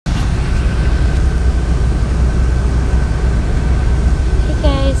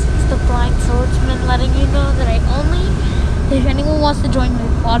If anyone wants to join my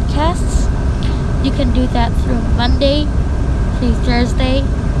podcasts, you can do that through Monday through Thursday.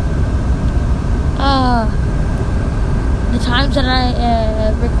 The times that I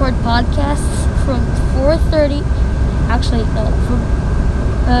record podcasts from 4:30, from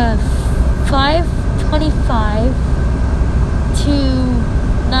 5:25 to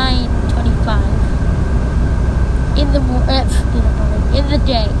 9:25 in the morning, in the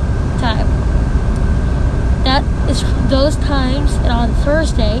day time. That is those times, and on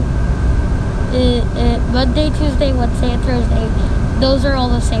Thursday, Monday, Tuesday, Wednesday, and Thursday, those are all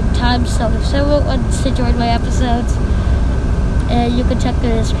the same time. So if someone wants to join my episodes, you can check the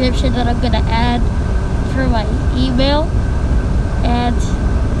description that I'm going to add for my email, and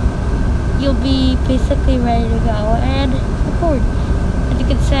you'll be basically ready to go and record. And you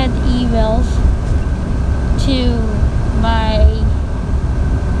can send emails to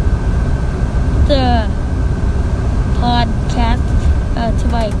the podcast, to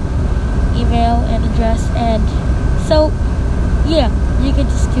my email and address, and so yeah, you can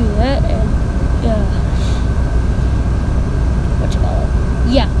just do that, and yeah.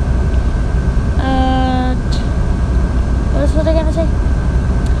 What else was I gonna say?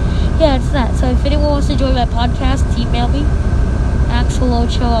 Yeah, it's that. So if anyone wants to join my podcast, email me,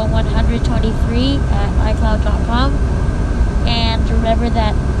 axelocho123@icloud.com, and remember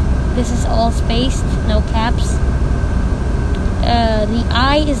that this is all spaced, no caps. The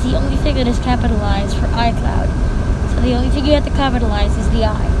I is the only thing that is capitalized for iCloud. So the only thing you have to capitalize is the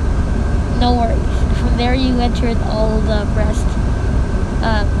I. No worries. From there you enter all the rest.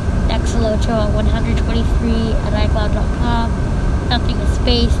 axelocho123@icloud.com. Nothing is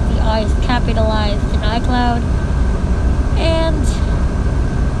spaced. The I is capitalized in iCloud. And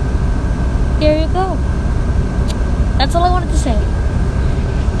there you go. That's all I wanted to say.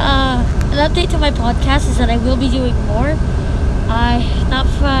 An update to my podcast is that I will be doing more. I not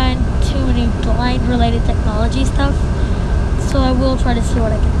find too many blind related technology stuff, so I will try to see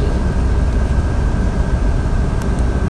what I can do.